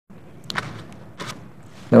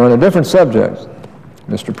Now, on a different subject,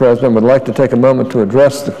 Mr. President, would like to take a moment to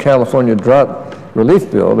address the California Drought Relief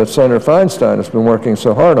Bill that Senator Feinstein has been working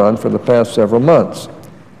so hard on for the past several months.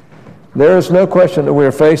 There is no question that we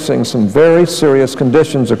are facing some very serious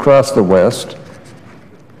conditions across the West,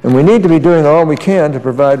 and we need to be doing all we can to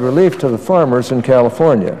provide relief to the farmers in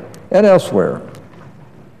California and elsewhere.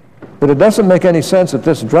 But it doesn't make any sense that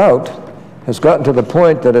this drought has gotten to the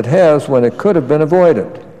point that it has when it could have been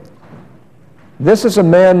avoided. This is a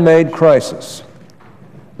man-made crisis.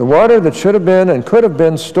 The water that should have been and could have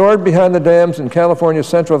been stored behind the dams in California's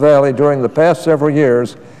Central Valley during the past several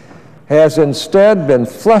years has instead been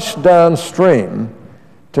flushed downstream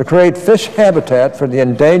to create fish habitat for the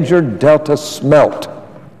endangered Delta smelt.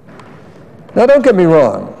 Now, don't get me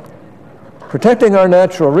wrong. Protecting our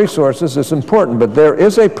natural resources is important, but there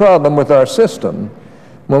is a problem with our system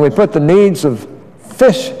when we put the needs of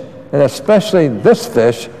fish, and especially this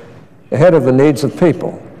fish, ahead of the needs of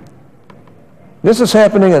people. This is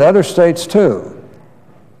happening in other states too.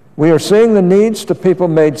 We are seeing the needs to people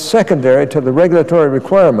made secondary to the regulatory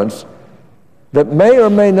requirements that may or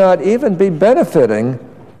may not even be benefiting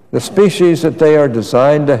the species that they are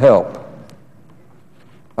designed to help.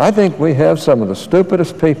 I think we have some of the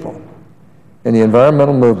stupidest people in the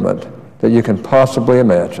environmental movement that you can possibly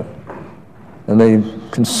imagine. And they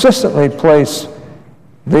consistently place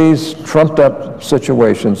these trumped-up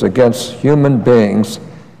situations against human beings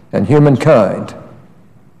and humankind,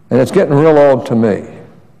 and it's getting real old to me.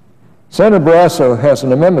 Senator Barrasso has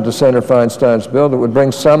an amendment to Senator Feinstein's bill that would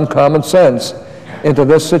bring some common sense into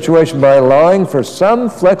this situation by allowing for some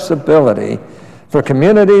flexibility for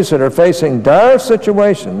communities that are facing dire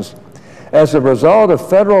situations as a result of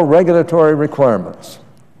federal regulatory requirements.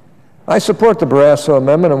 I support the Barrasso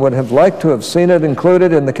amendment and would have liked to have seen it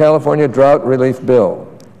included in the California Drought Relief Bill.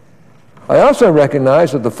 I also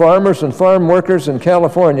recognize that the farmers and farm workers in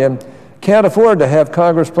California can't afford to have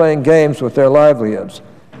Congress playing games with their livelihoods.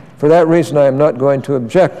 For that reason, I am not going to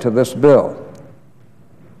object to this bill.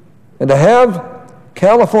 And to have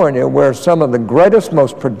California, where some of the greatest,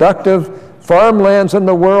 most productive farmlands in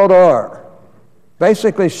the world are,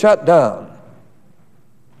 basically shut down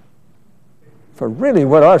for really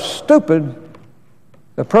what are stupid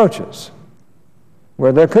approaches,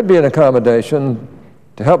 where there could be an accommodation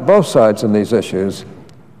to help both sides in these issues,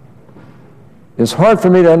 is hard for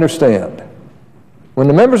me to understand. When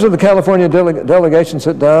the members of the California delegation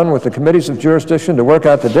sit down with the committees of jurisdiction to work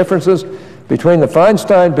out the differences between the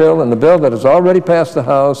Feinstein bill and the bill that has already passed the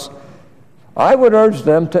House, I would urge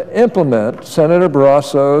them to implement Senator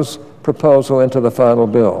Barrasso's proposal into the final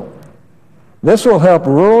bill. This will help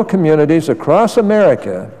rural communities across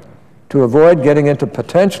America to avoid getting into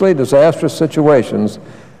potentially disastrous situations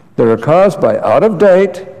that are caused by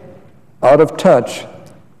out-of-date, out-of-touch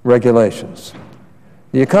regulations.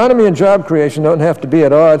 The economy and job creation don't have to be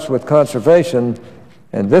at odds with conservation,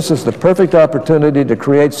 and this is the perfect opportunity to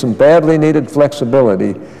create some badly needed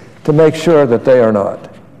flexibility to make sure that they are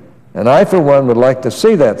not. And I, for one, would like to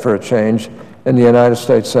see that for a change in the United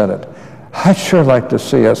States Senate. I'd sure like to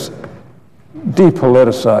see us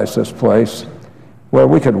depoliticize this place where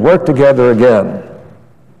we could work together again.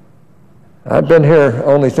 I've been here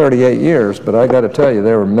only 38 years, but I got to tell you,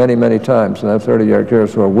 there were many, many times in that 38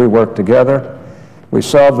 years where we worked together. We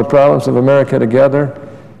solved the problems of America together.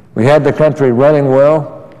 We had the country running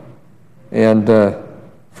well, and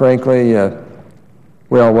frankly,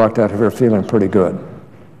 we all walked out of here feeling pretty good.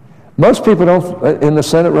 Most people in the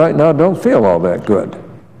Senate right now don't feel all that good.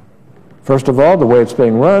 First of all, the way it's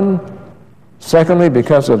being run. Secondly,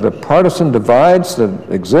 because of the partisan divides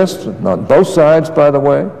that exist on both sides, by the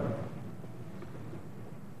way.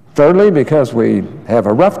 Thirdly, because we have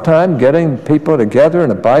a rough time getting people together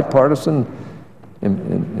in a bipartisan,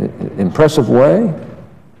 impressive way.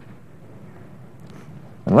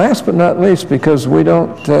 And last but not least, because we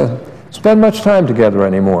don't spend much time together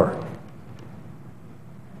anymore.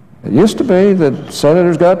 It used to be that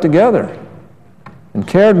senators got together and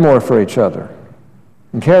cared more for each other,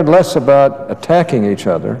 and cared less about attacking each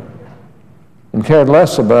other, and cared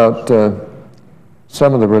less about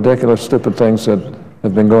some of the ridiculous, stupid things that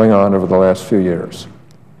have been going on over the last few years.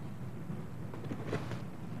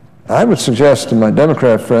 I would suggest to my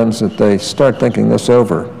Democrat friends that they start thinking this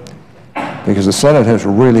over, because the Senate has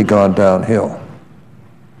really gone downhill,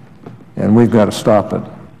 and we've got to stop it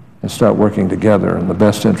and start working together in the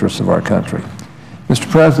best interests of our country. Mr.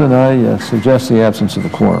 President, I suggest the absence of a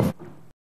quorum.